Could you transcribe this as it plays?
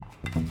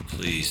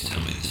Please tell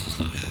me this is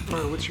not happening.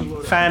 Alright, what's your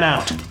loadout? Fan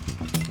out.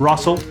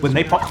 Russell, when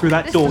they pop through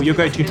that door, you're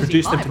going to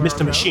introduce them to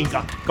Mr. Machine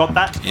Gun. Got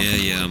that?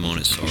 Yeah, I'm on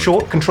it, Sarge.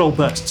 Short control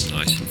bursts.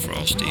 Nice and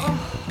frosty.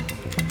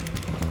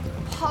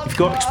 If you've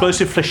got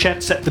explosive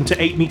flechettes, set them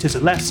to 8 meters or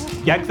less.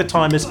 Yank the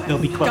timers, they'll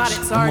be close. Got it,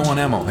 I'm Sarge. low on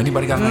ammo.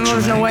 Anybody got an extra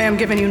There's no mag? way I'm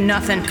giving you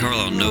nothing.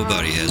 Carlisle,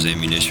 nobody has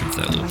ammunition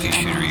for that little pea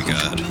shooter you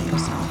got.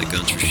 The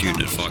guns for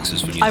shooting at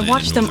foxes when you I land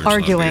watched in them nowhere,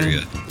 arguing.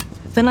 Siberia.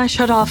 Then I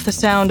shut off the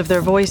sound of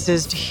their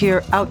voices to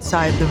hear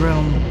outside the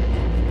room.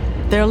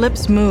 Their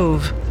lips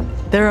move.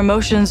 Their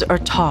emotions are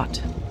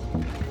taut.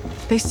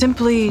 They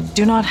simply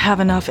do not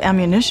have enough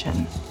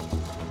ammunition.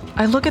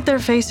 I look at their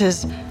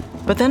faces,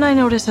 but then I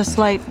notice a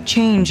slight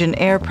change in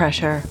air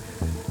pressure.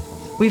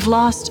 We've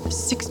lost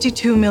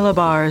 62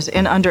 millibars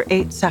in under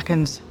 8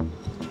 seconds.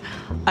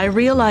 I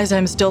realize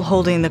I'm still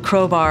holding the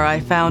crowbar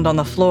I found on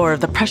the floor of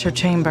the pressure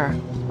chamber.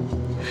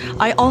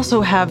 I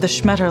also have the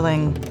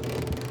Schmetterling.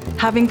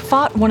 Having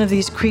fought one of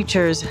these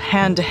creatures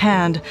hand to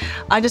hand,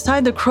 I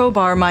decide the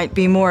crowbar might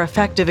be more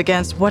effective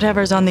against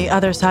whatever's on the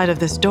other side of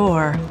this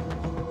door.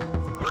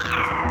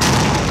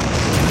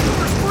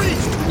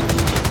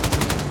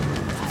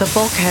 The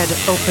bulkhead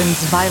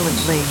opens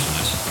violently.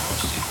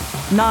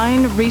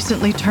 9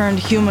 recently turned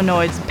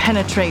humanoids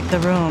penetrate the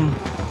room.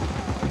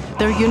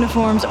 Their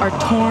uniforms are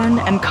torn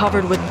and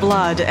covered with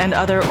blood and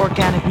other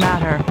organic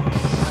matter.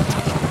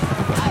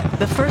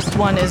 The first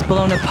one is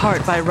blown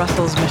apart by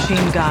Russell's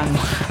machine gun,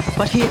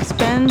 but he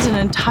expends an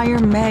entire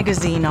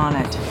magazine on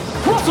it.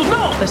 Russell,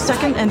 no! The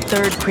second and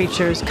third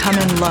creatures come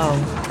in low.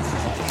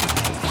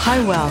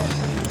 Highwell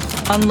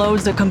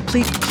unloads a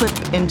complete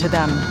clip into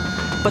them,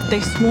 but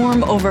they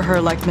swarm over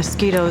her like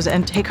mosquitoes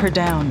and take her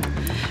down,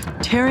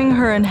 tearing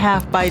her in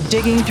half by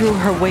digging through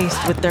her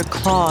waist with their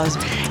claws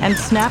and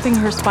snapping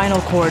her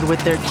spinal cord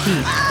with their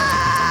teeth.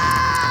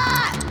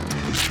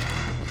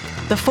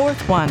 The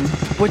fourth one,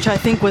 which I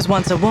think was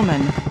once a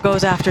woman,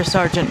 goes after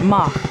Sergeant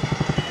Mach.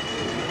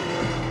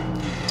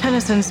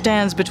 Tennyson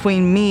stands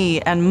between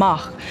me and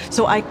Mach,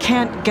 so I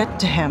can't get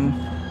to him.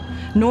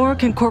 Nor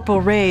can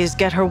Corporal Reyes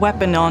get her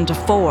weapon onto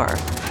 4.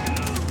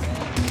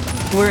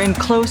 We're in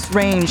close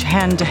range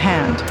hand to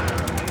hand.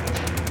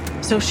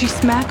 So she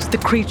smacks the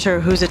creature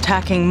who's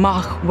attacking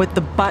Mach with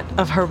the butt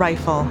of her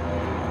rifle.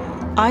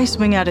 I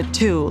swing at it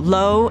too,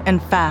 low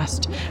and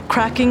fast,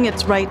 cracking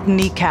its right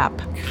kneecap.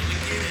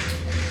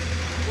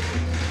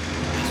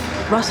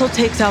 Russell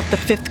takes out the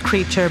 5th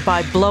creature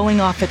by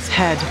blowing off its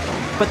head,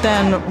 but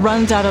then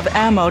runs out of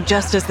ammo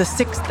just as the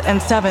 6th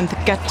and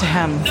 7th get to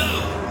him.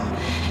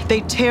 They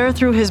tear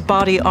through his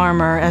body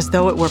armor as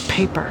though it were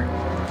paper.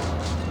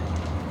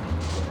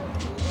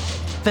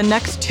 The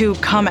next 2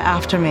 come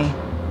after me.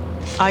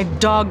 I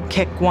dog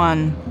kick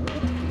one.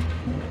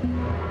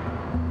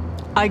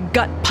 I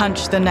gut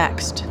punch the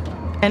next,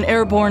 an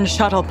airborne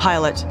shuttle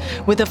pilot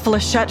with a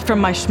flechette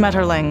from my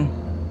Schmetterling.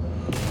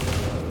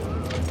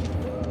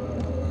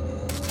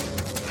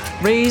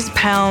 Reyes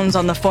pounds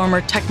on the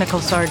former technical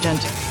sergeant,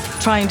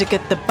 trying to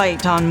get the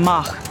bite on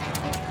Mach.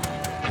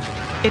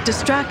 It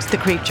distracts the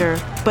creature,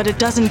 but it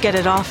doesn't get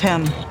it off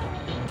him.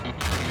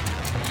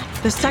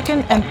 The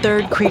second and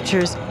third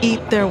creatures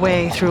eat their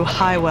way through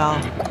Highwell.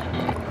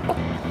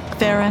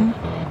 Theron,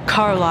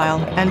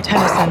 Carlisle, and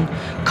Tennyson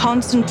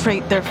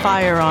concentrate their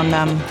fire on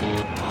them.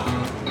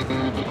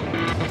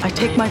 I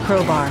take my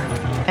crowbar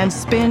and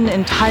spin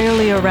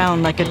entirely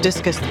around like a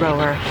discus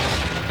thrower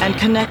and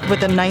connect with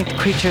the 9th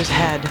creature's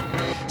head,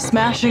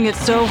 smashing it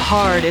so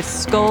hard its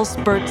skull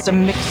spurts a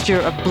mixture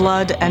of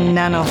blood and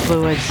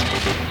nanofluids.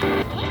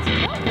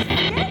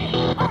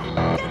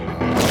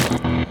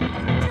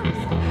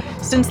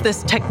 Since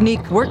this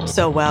technique worked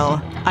so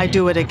well, I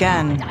do it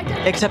again,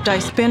 except I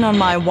spin on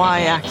my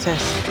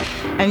y-axis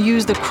and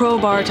use the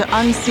crowbar to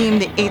unseam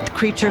the 8th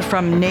creature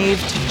from nave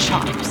to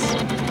chops.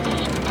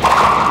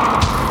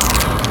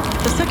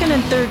 The second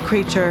and third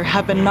creature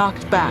have been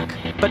knocked back,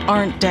 but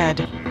aren't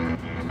dead.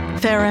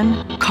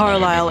 Theron,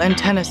 Carlisle, and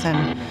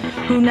Tennyson,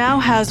 who now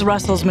has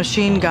Russell's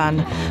machine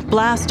gun,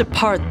 blast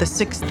apart the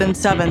 6th and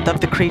 7th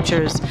of the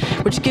creatures,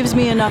 which gives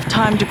me enough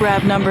time to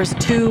grab numbers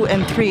 2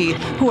 and 3,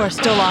 who are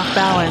still off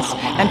balance,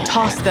 and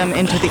toss them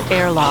into the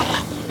airlock.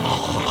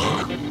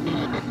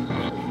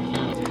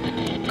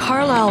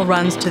 Carlisle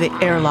runs to the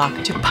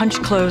airlock to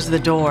punch close the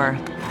door.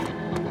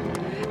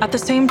 At the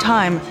same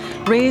time,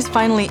 Reyes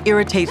finally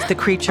irritates the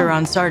creature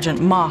on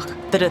Sergeant Mach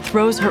that it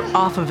throws her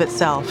off of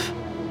itself.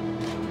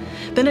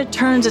 Then it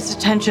turns its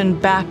attention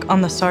back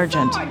on the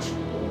sergeant.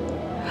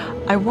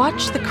 I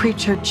watch the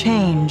creature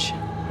change.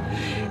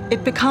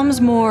 It becomes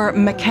more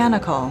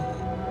mechanical.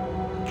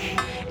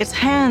 Its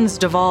hands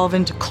devolve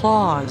into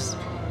claws.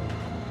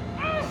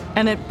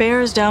 And it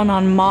bears down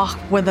on Mach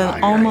with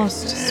an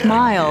almost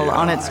smile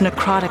on its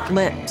necrotic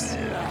lips.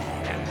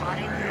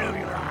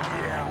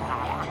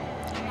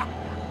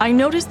 I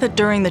noticed that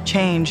during the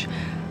change,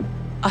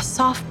 a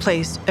soft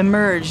place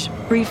emerged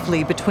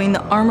briefly between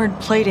the armored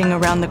plating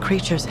around the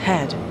creature's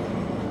head.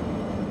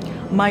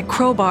 My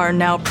crowbar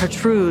now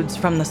protrudes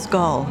from the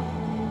skull.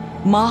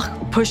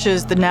 Mach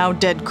pushes the now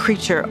dead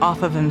creature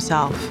off of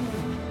himself.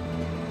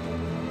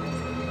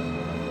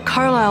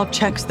 Carlisle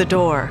checks the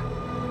door.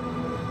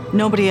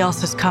 Nobody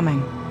else is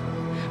coming.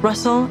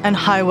 Russell and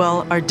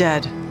Highwell are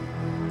dead.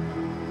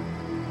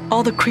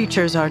 All the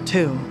creatures are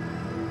too.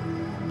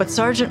 But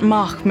Sergeant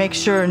Mach makes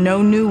sure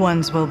no new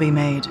ones will be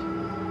made.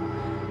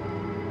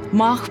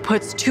 Mach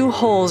puts 2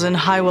 holes in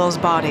Highwell's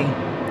body.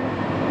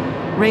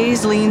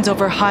 Reyes leans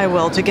over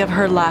Highwell to give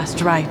her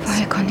last rites.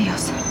 Vaya con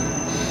Dios.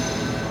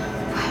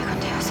 Vaya con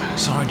Dios.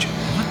 Sergeant,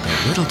 what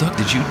the little duck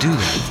did you do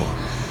that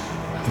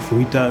for? If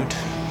we don't,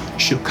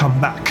 she'll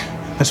come back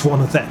as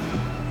one of them.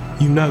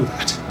 You know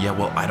that. Yeah,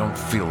 well, I don't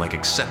feel like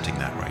accepting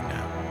that right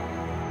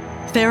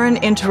now. Theron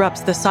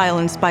interrupts the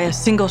silence by a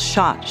single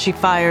shot she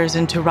fires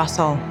into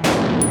Russell.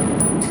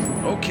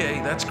 Okay,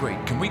 that's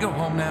great. Can we go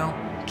home now?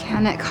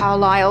 Can it,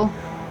 Carlisle?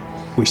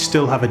 We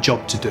still have a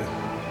job to do.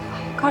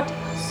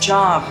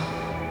 Job.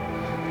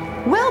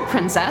 Well,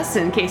 Princess,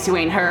 in case you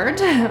ain't heard,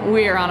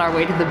 we're on our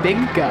way to the big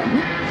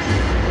gun.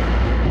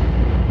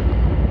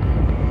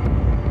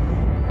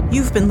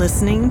 You've been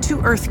listening to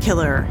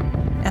Earthkiller,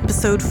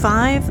 Episode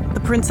 5, The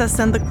Princess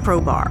and the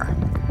Crowbar.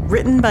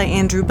 Written by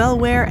Andrew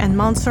Bellware and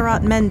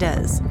Montserrat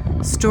Mendez.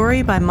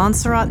 Story by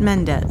Montserrat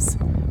Mendez.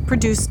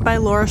 Produced by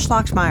Laura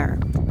Schlachtmeyer.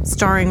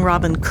 Starring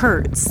Robin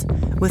Kurtz,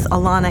 with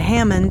Alana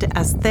Hammond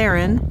as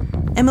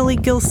Theron, Emily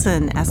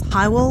Gilson as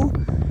Highwell,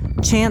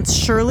 Chance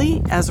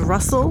Shirley as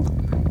Russell,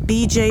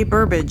 B.J.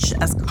 Burbage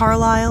as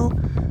Carlisle,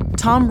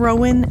 Tom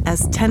Rowan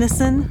as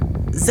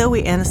Tennyson,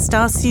 Zoe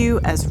Anastasiou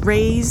as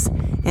Reyes,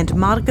 and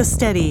Monica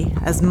Steady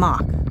as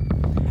Mach.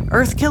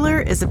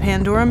 Earthkiller is a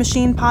Pandora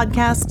Machine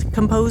podcast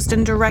composed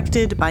and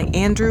directed by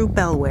Andrew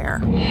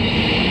Bellware.